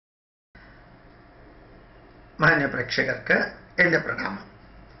മാന്യ പ്രേക്ഷകർക്ക് എൻ്റെ പ്രണാമം.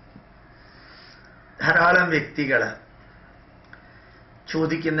 ധാരാളം വ്യക്തികൾ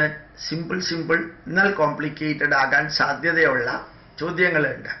ചോദിക്കുന്ന സിമ്പിൾ എന്നാൽ കോംപ്ലിക്കേറ്റഡ് ആകാൻ സാധ്യതയുള്ള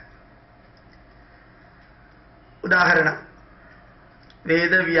ചോദ്യങ്ങളുണ്ട്. ഉദാഹരണം,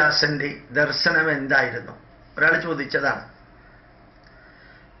 വേദവ്യാസന്റെ ദർശനം എന്തായിരുന്നു? ഒരാൾ ചോദിച്ചതാണ്.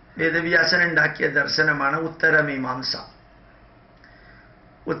 വേദവ്യാസൻ ഉണ്ടാക്കിയ ദർശനമാണ് ഉത്തരമീമാംസ.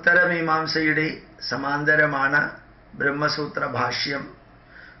 ഉത്തരമീമാംസയുടെ സമാന്തരമാണ് ബ്രഹ്മസൂത്ര ഭാഷ്യം,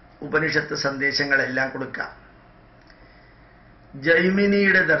 ഉപനിഷത്ത് സന്ദേശങ്ങളെല്ലാം കൊടുക്കുക.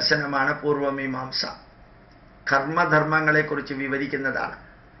 ജൈമിനിയുടെ ദർശനമാണ് പൂർവമീമാംസ, കർമ്മധർമ്മങ്ങളെക്കുറിച്ച് വിവരിക്കുന്നതാണ്.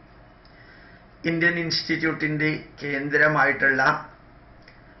 ഇന്ത്യൻ ഇൻസ്റ്റിറ്റ്യൂട്ടിൻ്റെ കേന്ദ്രമായിട്ടുള്ള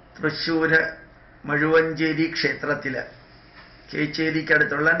തൃശ്ശൂർ മഴുവഞ്ചേരി ക്ഷേത്രത്തിൽ,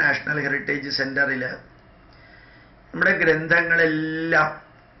 കേച്ചേരിക്കടുത്തുള്ള നാഷണൽ ഹെറിറ്റേജ് സെന്ററിൽ നമ്മുടെ ഗ്രന്ഥങ്ങളെല്ലാം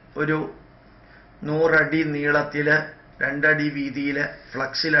ഒരു 100 അടി നീളത്തിൽ 2 അടി വീതിയിൽ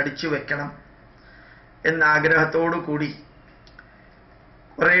ഫ്ലക്സിൽ അടിച്ചു വെക്കണം എന്ന ആഗ്രഹത്തോടു കൂടി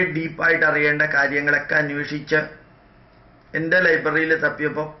കുറേ ഡീപ്പായിട്ട് അറിയേണ്ട കാര്യങ്ങളൊക്കെ അന്വേഷിച്ച് എൻ്റെ ലൈബ്രറിയിൽ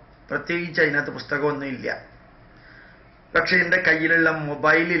തപ്പിയപ്പോൾ പ്രത്യേകിച്ച് അതിനകത്ത് പുസ്തകമൊന്നുമില്ല. പക്ഷെ എൻ്റെ കയ്യിലുള്ള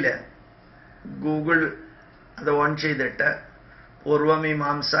മൊബൈലിൽ ഗൂഗിൾ അത് ഓൺ ചെയ്തിട്ട്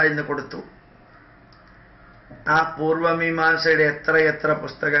പൂർവമീമാംസ എന്ന് കൊടുത്തു. ആ പൂർവമീമാംസയുടെ എത്ര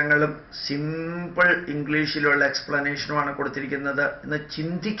പുസ്തകങ്ങളും സിമ്പിൾ ഇംഗ്ലീഷിലുള്ള എക്സ്പ്ലനേഷനുമാണ് കൊടുത്തിരിക്കുന്നത് എന്ന്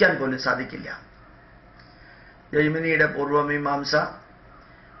ചിന്തിക്കാൻ പോലും സാധിക്കില്ല. ജൈമിനിയുടെ പൂർവമീമാംസ.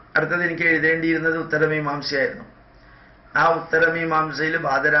 അടുത്തത് എനിക്ക് എഴുതേണ്ടിയിരുന്നത് ഉത്തരമീമാംസയായിരുന്നു. ആ ഉത്തരമീമാംസയിൽ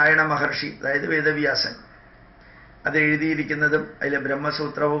ബാദരായണ മഹർഷി, അതായത് വേദവ്യാസൻ, അത് എഴുതിയിരിക്കുന്നതും അതിലെ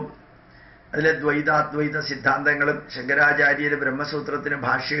ബ്രഹ്മസൂത്രവും അതിലെ ദ്വൈതാദ്വൈത സിദ്ധാന്തങ്ങളും ശങ്കരാചാര്യർ ബ്രഹ്മസൂത്രത്തിന്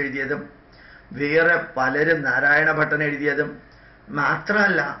ഭാഷ്യം എഴുതിയതും വേറെ പലരും നാരായണ ഭട്ടൻ എഴുതിയതും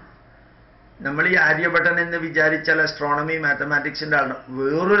മാത്രമല്ല, നമ്മൾ ഈ ആര്യഭട്ടൻ എന്ന് വിചാരിച്ചാൽ അസ്ട്രോണമി മാത്തമാറ്റിക്സിൻ്റെ ആണ്.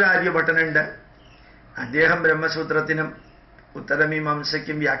 വേറൊരു ആര്യഭട്ടനുണ്ട്, അദ്ദേഹം ബ്രഹ്മസൂത്രത്തിനും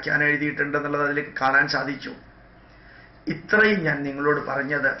ഉത്തരമീമാംസയ്ക്കും വ്യാഖ്യാനം എഴുതിയിട്ടുണ്ടെന്നുള്ളത് അതിൽ കാണാൻ സാധിച്ചു. ഇത്രയും ഞാൻ നിങ്ങളോട്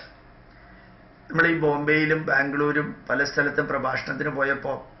പറഞ്ഞത്, നമ്മൾ ഈ ബോംബെയിലും ബാംഗ്ലൂരും പല സ്ഥലത്തും പ്രഭാഷണത്തിന്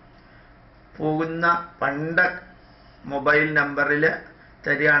പോയപ്പോൾ പോകുന്ന പണ്ട് മൊബൈൽ നമ്പറിൽ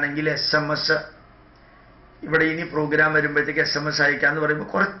തരികയാണെങ്കിൽ SMS, ഇവിടെ ഇനി പ്രോഗ്രാം വരുമ്പോഴത്തേക്ക് SMS അയക്കാമെന്ന് പറയുമ്പോൾ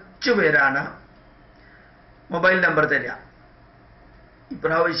കുറച്ചു പേരാണ് മൊബൈൽ നമ്പർ തരിക.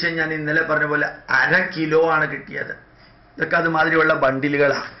 ഇപ്രാവശ്യം ഞാൻ ഇന്നലെ പറഞ്ഞ പോലെ 1/2 കിലോ ആണ് കിട്ടിയത്. ഇതൊക്കെ അതുമാതിരിയുള്ള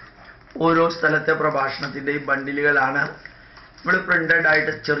ബണ്ടിലുകളാണ്. ഓരോ സ്ഥലത്തെ പ്രഭാഷണത്തിൻ്റെയും ബണ്ടിലുകളാണ് നമ്മൾ പ്രിന്റഡ്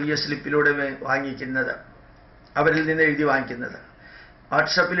ആയിട്ട് ചെറിയ സ്ലിപ്പിലൂടെ വാങ്ങിക്കുന്നത്, അവരിൽ നിന്ന് എഴുതി വാങ്ങിക്കുന്നത്.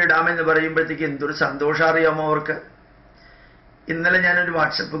 വാട്സപ്പിൽ ഇടാമെന്ന് പറയുമ്പോഴത്തേക്ക് എന്തൊരു സന്തോഷം അറിയാമോ അവർക്ക്. ഇന്നലെ ഞാനൊരു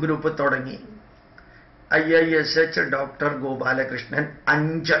വാട്സപ്പ് ഗ്രൂപ്പ് തുടങ്ങി. IISH ഡോക്ടർ ഗോപാലകൃഷ്ണൻ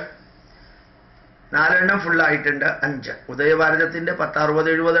 5, 4 എണ്ണം ഫുള്ളായിട്ടുണ്ട്. 5 ഉദയഭാരതത്തിൻ്റെ 10,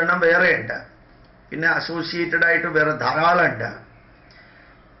 60, 70 എണ്ണം വേറെയുണ്ട്. പിന്നെ അസോസിയേറ്റഡ് ആയിട്ട് വേറെ ധാരാളം ഉണ്ട്.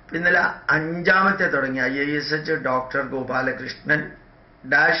 ഇന്നലെ 5ാമത്തെ തുടങ്ങി. IISH doctor Gopalakrishnan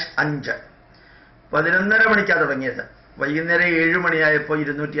 -5. 11:30 മണിക്കാണ് തുടങ്ങിയത്. വൈകുന്നേരം 7 മണിയായപ്പോൾ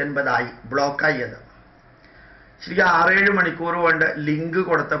 250 ആയി, ബ്ലോക്കായി. അത് ശരിക്കും 6-7 മണിക്കൂർ കൊണ്ട് ലിങ്ക്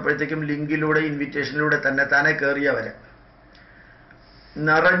കൊടുത്തപ്പോഴത്തേക്കും ലിങ്കിലൂടെ ഇൻവിറ്റേഷനിലൂടെ താനെ കയറിയവർ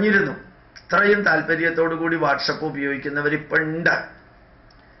നിറഞ്ഞിരുന്നു. ഇത്രയും താല്പര്യത്തോടു കൂടി വാട്സപ്പ് ഉപയോഗിക്കുന്നവർ ഇപ്പം ഉണ്ട്.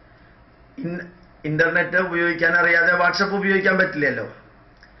 ഇന്റർനെറ്റ് ഉപയോഗിക്കാൻ അറിയാതെ വാട്സപ്പ് ഉപയോഗിക്കാൻ പറ്റില്ലല്ലോ.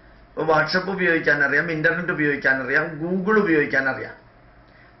 അപ്പോൾ വാട്സപ്പ് ഉപയോഗിക്കാൻ അറിയാം, ഇന്റർനെറ്റ് ഉപയോഗിക്കാൻ അറിയാം, ഗൂഗിൾ ഉപയോഗിക്കാൻ അറിയാം.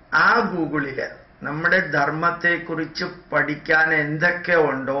 ആ ഗൂഗിളിൽ നമ്മുടെ ധർമ്മത്തെക്കുറിച്ച് പഠിക്കാൻ എന്തൊക്കെ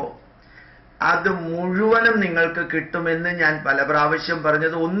ഉണ്ടോ അത് മുഴുവനും നിങ്ങൾക്ക് കിട്ടുമെന്ന് ഞാൻ പല പ്രാവശ്യം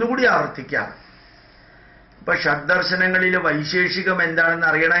പറഞ്ഞത് ഒന്നുകൂടി ആവർത്തിക്കാം. ഇപ്പൊ ഷഡ്ദർശനങ്ങളിൽ വൈശേഷികം എന്താണെന്ന്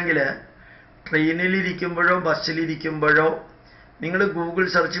അറിയണമെങ്കിൽ ട്രെയിനിലിരിക്കുമ്പോഴോ ബസ്സിലിരിക്കുമ്പോഴോ നിങ്ങൾ ഗൂഗിൾ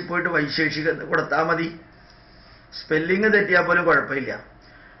സെർച്ചിൽ പോയിട്ട് വൈശേഷികം കൊടുത്താൽ മതി. സ്പെല്ലിങ് തെറ്റിയാൽ പോലും കുഴപ്പമില്ല.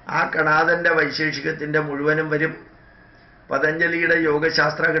 ആ കണാദന്റെ വൈശേഷികത്തിൻ്റെ മുഴുവനും വരും. പതഞ്ജലിയുടെ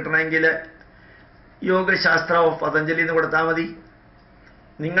യോഗശാസ്ത്ര കിട്ടണമെങ്കിൽ യോഗശാസ്ത്ര ഓഫ് പതഞ്ജലി എന്ന് കൊടുത്താൽ മതി.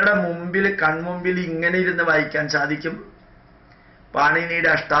 നിങ്ങളുടെ മുമ്പിൽ കൺമുമ്പിൽ ഇങ്ങനെ ഇരുന്ന് വായിക്കാൻ സാധിക്കും. പാണിനിയുടെ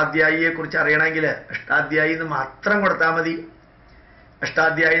അഷ്ടാധ്യായിയെക്കുറിച്ച് അറിയണമെങ്കിൽ അഷ്ടാധ്യായി എന്ന് മാത്രം കൊടുത്താൽ മതി.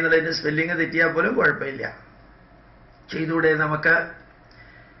 അഷ്ടാധ്യായി എന്നുള്ളതിന് സ്പെല്ലിങ് തെറ്റിയാൽ പോലും കുഴപ്പമില്ല. ചെയ്തൂടെ നമുക്ക്?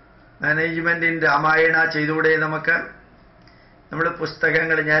 മാനേജ്മെന്റ് ഇൻ രാമായണ ചെയ്തൂടെ നമുക്ക്? നമ്മുടെ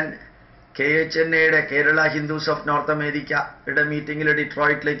പുസ്തകങ്ങൾ ഞാൻ KHNAയുടെ കേരള ഹിന്ദുസ് ഓഫ് നോർത്ത് അമേരിക്കയുടെ മീറ്റിങ്ങിൽ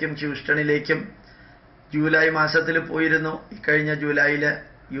ഡിട്രോയിറ്റിലേക്കും ഹ്യൂസ്റ്റണിലേക്കും ജൂലൈ മാസത്തിൽ പോയിരുന്നു. ഇക്കഴിഞ്ഞ ജൂലൈയിൽ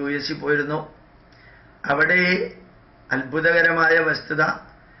US പോയിരുന്നു. അവിടെ അത്ഭുതകരമായ വസ്തുത,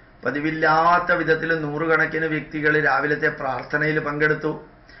 പതിവില്ലാത്ത വിധത്തിൽ 100 കണക്കിന് വ്യക്തികൾ രാവിലത്തെ പ്രാർത്ഥനയിൽ പങ്കെടുത്തു.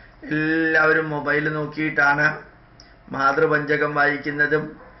 എല്ലാവരും മൊബൈൽ നോക്കിയിട്ടാണ് മാതൃപഞ്ചകം വായിക്കുന്നതും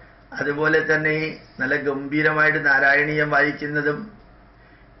അതുപോലെ തന്നെ നല്ല ഗംഭീരമായിട്ട് നാരായണീയം വായിക്കുന്നതും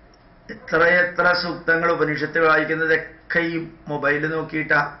എത്രയെത്ര സൂക്തങ്ങൾ ഉപനിഷത്ത് വായിക്കുന്നതൊക്കെ ഈ മൊബൈൽ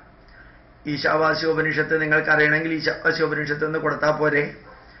നോക്കിയിട്ടാ. ഈശാവാസ്യ ഉപനിഷത്ത് നിങ്ങൾക്ക് അറിയണമെങ്കിൽ ഈശാവാസ്യ ഉപനിഷത്ത് ഒന്ന് കൊടുത്താൽ പോരെ?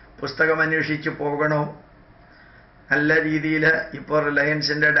 പുസ്തകം അന്വേഷിച്ച് പോകണോ? നല്ല രീതിയിൽ ഇപ്പോൾ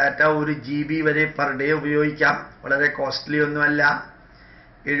റിലയൻസിൻ്റെ ഡാറ്റ 1 GB വരെ പെർ ഡേ ഉപയോഗിക്കാം. വളരെ കോസ്റ്റ്ലി ഒന്നുമല്ല.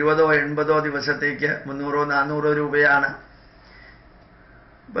 70-80 ദിവസത്തേക്ക് 300-400 രൂപയാണ്.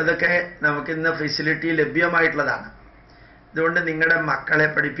 അപ്പോൾ ഇതൊക്കെ നമുക്കിന്ന് ഫെസിലിറ്റി ലഭ്യമായിട്ടുള്ളതാണ്. അതുകൊണ്ട് നിങ്ങളുടെ മക്കളെ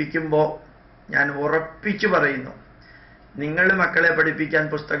പഠിപ്പിക്കുമ്പോൾ ഞാൻ ഉറപ്പിച്ചു പറയുന്നു, നിങ്ങൾ മക്കളെ പഠിപ്പിക്കാൻ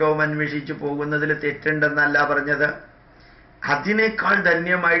പുസ്തകവും അന്വേഷിച്ച് പോകുന്നതിൽ തെറ്റുണ്ടെന്നല്ല പറഞ്ഞത്. അതിനേക്കാൾ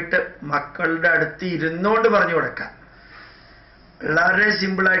ധന്യമായിട്ട് മക്കളുടെ അടുത്ത് ഇരുന്നുകൊണ്ട് പറഞ്ഞു കൊടുക്കാം. വളരെ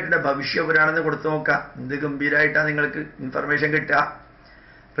സിമ്പിളായിട്ട് ഭവിഷ്യപുരാണെന്ന് കൊടുത്തു നോക്കാം. എന്ത് ഗംഭീരമായിട്ടാണ് നിങ്ങൾക്ക് ഇൻഫർമേഷൻ കിട്ടുക.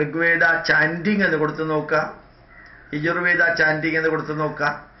 ഋഗ്വേദ ചാൻഡിങ് എന്ന് കൊടുത്തു നോക്കുക, യജുർവേദ ചാൻഡിങ് എന്ന് കൊടുത്തു നോക്കുക.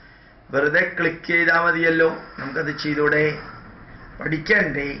 വെറുതെ ക്ലിക്ക് ചെയ്താൽ മതിയല്ലോ. നമുക്കത് ചെയ്തൂടെ?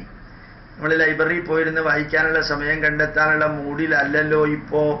 പഠിക്കണ്ടേ? നമ്മൾ ലൈബ്രറിയിൽ പോയിരുന്ന് വായിക്കാനുള്ള സമയം കണ്ടെത്താനുള്ള മൂഡിലല്ലല്ലോ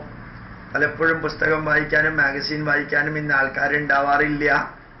ഇപ്പോൾ. പലപ്പോഴും പുസ്തകം വായിക്കാനും മാഗസിൻ വായിക്കാനും ഇന്ന് ആൾക്കാരുണ്ടാവാറില്ല.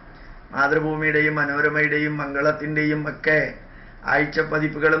 മാതൃഭൂമിയുടെയും മനോരമയുടെയും മംഗളത്തിൻ്റെയും ഒക്കെ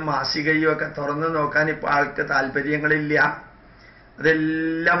ആഴ്ചപ്പതിപ്പുകളും മാസികയും ഒക്കെ തുറന്നു നോക്കാൻ ഇപ്പോൾ ആൾക്ക് താല്പര്യങ്ങളില്ല.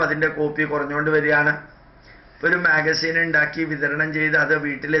 അതെല്ലാം അതിൻ്റെ കോപ്പി കുറഞ്ഞുകൊണ്ട് വരികയാണ്. ഇപ്പോൾ ഒരു മാഗസീൻ ഉണ്ടാക്കി വിതരണം ചെയ്ത് അത്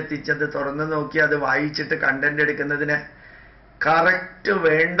വീട്ടിലെത്തിച്ചത് തുറന്നു നോക്കി അത് വായിച്ചിട്ട് കണ്ടന്റ് എടുക്കുന്നതിന് കറക്റ്റ്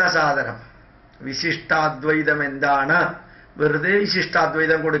വേണ്ട സാധനം വിശിഷ്ടാദ്വൈതം എന്താണ്? വെറുതെ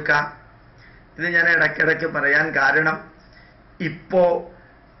വിശിഷ്ടാദ്വൈതം കൊടുക്കാം. ഇത് ഞാൻ ഇടയ്ക്കിടയ്ക്ക് പറയാൻ കാരണം, ഇപ്പോൾ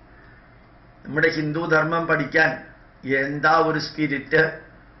നമ്മുടെ ഹിന്ദു ധർമ്മം പഠിക്കാൻ എന്താ ഒരു സ്പിരിറ്റ്.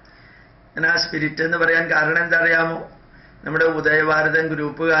 ഞാൻ ആ സ്പിരിറ്റ് എന്ന് പറയാൻ കാരണം എന്താ അറിയാമോ? നമ്മുടെ ഉദയഭാരതൻ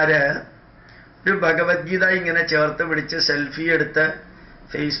ഗ്രൂപ്പുകാര് ഒരു ഭഗവത്ഗീത ഇങ്ങനെ ചേർത്ത് പിടിച്ച് സെൽഫി എടുത്ത്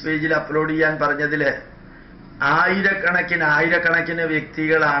ഫേസ് പേജിൽ അപ്ലോഡ് ചെയ്യാൻ പറഞ്ഞതിൽ ആയിരക്കണക്കിന്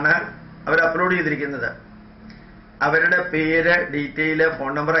വ്യക്തികളാണ് അവർ അപ്ലോഡ് ചെയ്തിരിക്കുന്നത്. അവരുടെ പേര്, ഡീറ്റെയില്,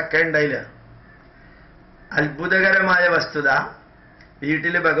 ഫോൺ നമ്പറൊക്കെ ഉണ്ടായില്ല. അത്ഭുതകരമായ വസ്തുത,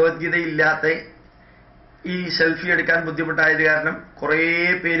 വീട്ടിൽ ഭഗവത്ഗീത ഇല്ലാത്ത ഈ സെൽഫി എടുക്കാൻ ബുദ്ധിമുട്ടായത് കാരണം കുറേ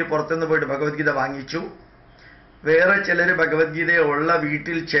പേര് പുറത്തുനിന്ന് പോയിട്ട് ഭഗവത്ഗീത വാങ്ങിച്ചു. വേറെ ചിലർ ഭഗവത്ഗീത ഉള്ള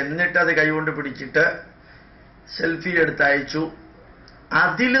വീട്ടിൽ ചെന്നിട്ട് അത് കൈകൊണ്ട് പിടിച്ചിട്ട് സെൽഫി എടുത്തയച്ചു.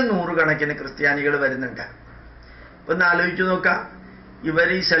 അതിൽ 100 കണക്കിന് ക്രിസ്ത്യാനികൾ വരുന്നുണ്ട്. ഇപ്പൊ ഒന്ന് ആലോചിച്ചു നോക്കാം. ഇവർ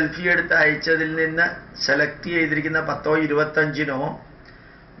ഈ സെൽഫി എടുത്ത് അയച്ചതിൽ നിന്ന് സെലക്ട് ചെയ്തിരിക്കുന്ന 10-25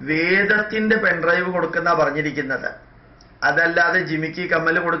 വേദത്തിന്റെ പെൻഡ്രൈവ് കൊടുക്കുന്ന പറഞ്ഞിരിക്കുന്നത്. അതല്ലാതെ ജിമിക്ക്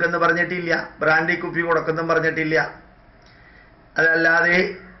കമ്മൽ കൊടുക്കുന്ന പറഞ്ഞിട്ടില്ല, ബ്രാൻഡി കുപ്പി കൊടുക്കുന്ന പറഞ്ഞിട്ടില്ല. അതല്ലാതെ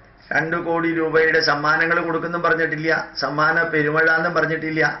 2 കോടി രൂപയുടെ സമ്മാനങ്ങൾ കൊടുക്കുന്നു പറഞ്ഞിട്ടില്ല, സമ്മാന പെരുമഴ എന്നും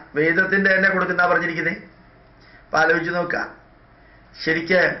പറഞ്ഞിട്ടില്ല. വേദത്തിന്റെ തന്നെ കൊടുക്കുന്ന പറഞ്ഞിരിക്കുന്നത്. അപ്പൊ ആലോചിച്ച് നോക്കുക.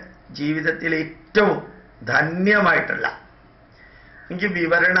 ശരിക്ക് ജീവിതത്തിൽ ഏറ്റവും ധന്യമായിട്ടുള്ള, എനിക്ക്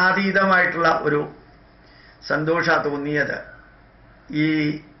വിവരണാതീതമായിട്ടുള്ള ഒരു സന്തോഷമാണ് തോന്നിയത്. ഈ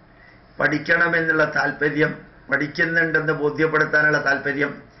പഠിക്കണമെന്നുള്ള താല്പര്യം, പഠിക്കുന്നുണ്ടെന്ന് ബോധ്യപ്പെടുത്താനുള്ള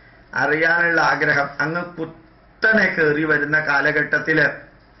താല്പര്യം, അറിയാനുള്ള ആഗ്രഹം അങ്ങ് കുത്തനെ കയറി വരുന്ന കാലഘട്ടത്തിൽ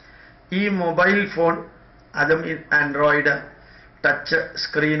ഈ മൊബൈൽ ഫോൺ, അതും ആൻഡ്രോയിഡ് ടച്ച്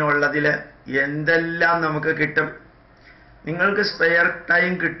സ്ക്രീനുള്ളതിൽ എന്തെല്ലാം നമുക്ക് കിട്ടും. നിങ്ങൾക്ക് സ്പെയർ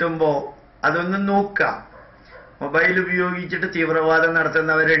ടൈം കിട്ടുമ്പോൾ അതൊന്ന് നോക്കാം. മൊബൈൽ ഉപയോഗിച്ചിട്ട് തീവ്രവാദം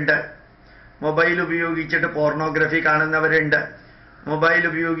നടത്തുന്നവരുണ്ട്, മൊബൈൽ ഉപയോഗിച്ചിട്ട് പോർണോഗ്രഫി കാണുന്നവരുണ്ട്, മൊബൈൽ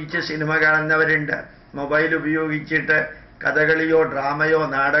ഉപയോഗിച്ച് സിനിമ കാണുന്നവരുണ്ട്, മൊബൈൽ ഉപയോഗിച്ചിട്ട് കഥകളിയോ ഡ്രാമയോ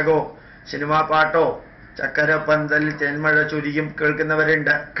നാടകമോ സിനിമാ പാട്ടോ ചക്കരപ്പന്തൽ തേന്മഴ ചുരിയും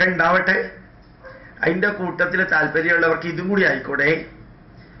കേൾക്കുന്നവരുണ്ട്. ഒക്കെ ഉണ്ടാവട്ടെ. അതിൻ്റെ കൂട്ടത്തിൽ താല്പര്യമുള്ളവർക്ക് ഇതും കൂടി ആയിക്കോട്ടെ.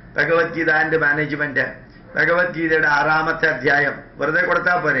 ഭഗവത്ഗീത ആൻഡ് മാനേജ്മെന്റ്, ഭഗവത്ഗീതയുടെ 6ാമത്തെ അധ്യായം വെറുതെ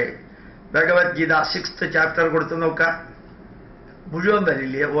കൊടുത്താൽ പോരെ? ഭഗവത്ഗീത 6th ചാപ്റ്റർ കൊടുത്തു നോക്കാം. മുഴുവൻ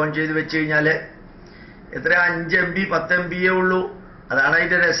വരില്ലേ ഓൺ ചെയ്ത് വെച്ച് കഴിഞ്ഞാൽ? എത്ര 5 MB 10 MB ഉള്ളൂ. അതാണ്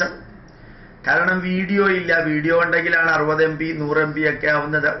അതിൻ്റെ രസം. കാരണം വീഡിയോ ഇല്ല. വീഡിയോ ഉണ്ടെങ്കിലാണ് 60 MB 100 MB ഒക്കെ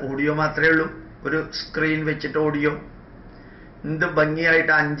ആവുന്നത്. ഓഡിയോ മാത്രമേ ഉള്ളൂ. ഒരു സ്ക്രീൻ വെച്ചിട്ട് ഓഡിയോ എന്ത്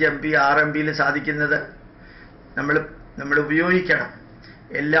ഭംഗിയായിട്ട് 5 MB 6 MB സാധിക്കുന്നത്. നമ്മൾ ഉപയോഗിക്കണം.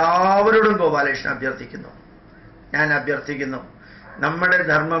 എല്ലാവരോടും ഗോപാലകൃഷ്ണൻ അഭ്യർത്ഥിക്കുന്നു, ഞാൻ അഭ്യർത്ഥിക്കുന്നു, നമ്മുടെ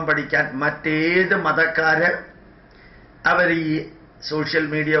ധർമ്മം പഠിക്കാൻ മറ്റേത് മതക്കാര് അവർ ഈ സോഷ്യൽ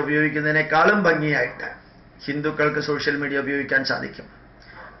മീഡിയ ഉപയോഗിക്കുന്നതിനേക്കാളും ഭംഗിയായിട്ട് ഹിന്ദുക്കൾക്ക് സോഷ്യൽ മീഡിയ ഉപയോഗിക്കാൻ സാധിക്കും.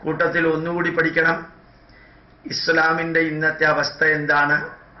 കൂട്ടത്തിൽ ഒന്നുകൂടി പഠിക്കണം. ഇസ്ലാമിൻ്റെ ഇന്നത്തെ അവസ്ഥ എന്താണ്,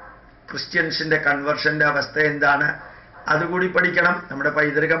 ക്രിസ്ത്യൻസിൻ്റെ കൺവേർഷൻ്റെ അവസ്ഥ എന്താണ്, അതുകൂടി പഠിക്കണം. നമ്മുടെ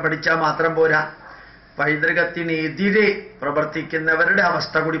പൈതൃകം പഠിച്ചാൽ മാത്രം പോരാ. പൈതൃകത്തിനെതിരെ പ്രവർത്തിക്കുന്നവരുടെ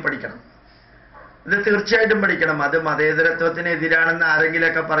അവസ്ഥ കൂടി പഠിക്കണം. ഇത് തീർച്ചയായിട്ടും പഠിക്കണം. അത് മതേതരത്വത്തിനെതിരാണെന്ന്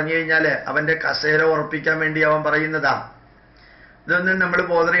ആരെങ്കിലൊക്കെ പറഞ്ഞു കഴിഞ്ഞാൽ അവന്റെ കസേര ഉറപ്പിക്കാൻ വേണ്ടി അവൻ പറയുന്നതാ. ഇതൊന്നും നമ്മൾ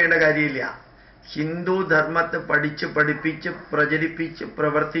ബോധർ ചെയ്യേണ്ട കാര്യമില്ല. ഹിന്ദു ധർമ്മത്തെ പഠിച്ച് പഠിപ്പിച്ച് പ്രചരിപ്പിച്ച്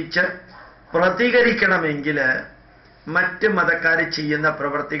പ്രവർത്തിച്ച് പ്രതികരിക്കണമെങ്കിൽ മറ്റ് മതക്കാർ ചെയ്യുന്ന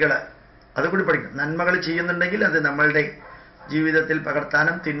പ്രവർത്തികൾ അതുകൂടി പഠിക്കണം. നന്മകൾ ചെയ്യുന്നുണ്ടെങ്കിൽ അത് നമ്മളുടെ ജീവിതത്തിൽ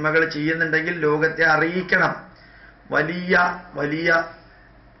പകർത്താനും, തിന്മകൾ ചെയ്യുന്നുണ്ടെങ്കിൽ ലോകത്തെ അറിയിക്കണം. വലിയ വലിയ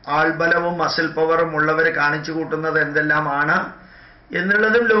ആൾബലവും മസിൽ പവറും ഉള്ളവർ കാണിച്ചു കൂട്ടുന്നത് എന്തെല്ലാമാണ്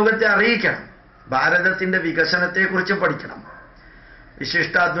എന്നുള്ളതും ലോകത്തെ അറിയിക്കണം. ഭാരതത്തിന്റെ വികസനത്തെക്കുറിച്ച് പഠിക്കണം.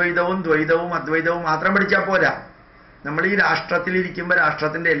 വിശിഷ്ടാദ്വൈതവും ദ്വൈതവും അദ്വൈതവും മാത്രം പഠിച്ചാൽ പോരാ. നമ്മൾ ഈ രാഷ്ട്രത്തിലിരിക്കുമ്പോൾ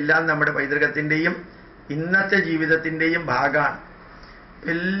രാഷ്ട്രത്തിന്റെ എല്ലാം നമ്മുടെ പൈതൃകത്തിന്റെയും ഇന്നത്തെ ജീവിതത്തിന്റെയും ഭാഗമാണ്.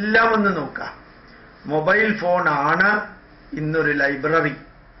 എല്ലാം ഒന്ന് നോക്കാം. മൊബൈൽ ഫോണാണ് ഇന്നൊരു ലൈബ്രറി.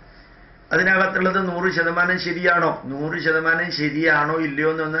 അതിനകത്തുള്ളത് 100% ശരിയാണോ, 100% ശരിയാണോ ഇല്ലയോ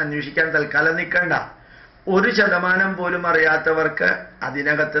എന്നൊന്ന് അന്വേഷിക്കാൻ തൽക്കാലം നിൽക്കണ്ട. 1% പോലും അറിയാത്തവർക്ക്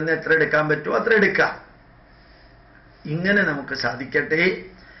അതിനകത്തുനിന്ന് എത്ര എടുക്കാൻ പറ്റുമോ അത്ര എടുക്കാം. ഇങ്ങനെ നമുക്ക് സാധിക്കട്ടെ.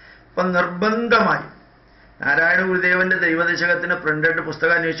 ഇപ്പം നിർബന്ധമായി നാരായണ ഗുരുദേവന്റെ ദൈവദശകത്തിന് പ്രിന്റഡ്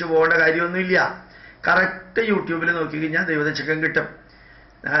പുസ്തകം അന്വേഷിച്ച് പോകേണ്ട കാര്യമൊന്നുമില്ല. കറക്റ്റ് യൂട്യൂബിൽ നോക്കിക്കഴിഞ്ഞാൽ ദൈവദശകം കിട്ടും.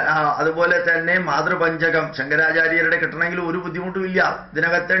 അതുപോലെ തന്നെ മാതൃപഞ്ചകം ശങ്കരാചാര്യരുടെ കിട്ടണമെങ്കിൽ ഒരു ബുദ്ധിമുട്ടുമില്ല,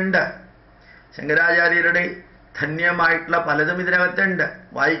 ഇതിനകത്തുണ്ട്. ശങ്കരാചാര്യരുടെ ധന്യമായിട്ടുള്ള പലതും ഇതിനകത്തുണ്ട്.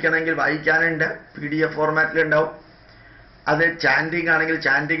 വായിക്കണമെങ്കിൽ വായിക്കാനുണ്ട്, PDF ഫോർമാറ്റിലുണ്ടാവും. അത് ചാൻഡിങ് ആണെങ്കിൽ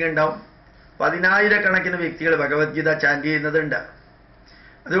ചാൻഡിങ് ഉണ്ടാവും. 10,000 വ്യക്തികൾ ഭഗവത്ഗീത ചാൻഡ് ചെയ്യുന്നതുണ്ട്.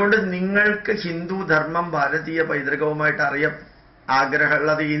 അതുകൊണ്ട് നിങ്ങൾക്ക് ഹിന്ദു ധർമ്മം ഭാരതീയ പൈതൃകവുമായിട്ട് അറിയാൻ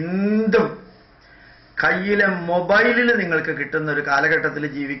ആഗ്രഹമുള്ളത് എന്തും കയ്യിലെ മൊബൈലിൽ നിങ്ങൾക്ക് കിട്ടുന്ന ഒരു കാലഘട്ടത്തിൽ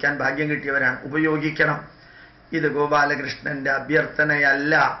ജീവിക്കാൻ ഭാഗ്യം കിട്ടിയവരാണ്. ഉപയോഗിക്കണം. ഇത് ഗോപാലകൃഷ്ണന്റെ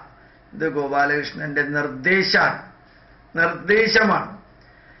അഭ്യർത്ഥനയല്ല, ഇത് ഗോപാലകൃഷ്ണന്റെ നിർദ്ദേശമാണ്.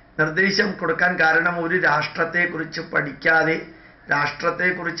 നിർദ്ദേശം കൊടുക്കാൻ കാരണം ഒരു രാഷ്ട്രത്തെക്കുറിച്ച് പഠിക്കാതെ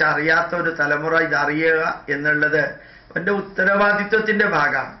രാഷ്ട്രത്തെക്കുറിച്ച് അറിയാത്ത ഒരു തലമുറ ഇതറിയുക എന്നുള്ളത് അവന്റെ ഉത്തരവാദിത്വത്തിന്റെ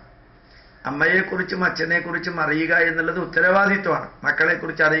ഭാഗമാണ്. അമ്മയെക്കുറിച്ചും അച്ഛനെക്കുറിച്ചും അറിയുക എന്നുള്ളത് ഉത്തരവാദിത്വമാണ്.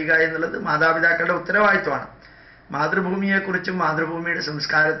 മക്കളെക്കുറിച്ച് അറിയുക എന്നുള്ളത് മാതാപിതാക്കളുടെ ഉത്തരവാദിത്വമാണ്. മാതൃഭൂമിയെക്കുറിച്ചും മാതൃഭൂമിയുടെ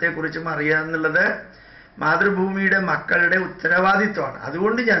സംസ്കാരത്തെക്കുറിച്ചും അറിയുക എന്നുള്ളത് മാതൃഭൂമിയുടെ മക്കളുടെ ഉത്തരവാദിത്വമാണ്.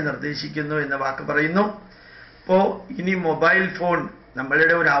 അതുകൊണ്ട് ഞാൻ നിർദ്ദേശിക്കുന്നു എന്ന വാക്ക് പറയുന്നു. അപ്പോൾ ഇനി മൊബൈൽ ഫോൺ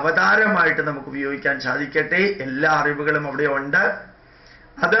നമ്മളുടെ ഒരു അവതാരമായിട്ട് നമുക്ക് ഉപയോഗിക്കാൻ സാധിക്കട്ടെ. എല്ലാ അറിവുകളും അവിടെ ഉണ്ട്.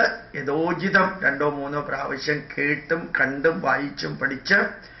 അത് യഥോചിതം 2-3 പ്രാവശ്യം കേട്ടും കണ്ടും വായിച്ചും പഠിച്ച്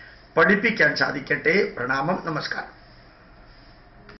പഠിപ്പിക്കാൻ സാധിക്കട്ടെ. പ്രണാമം, നമസ്കാരം.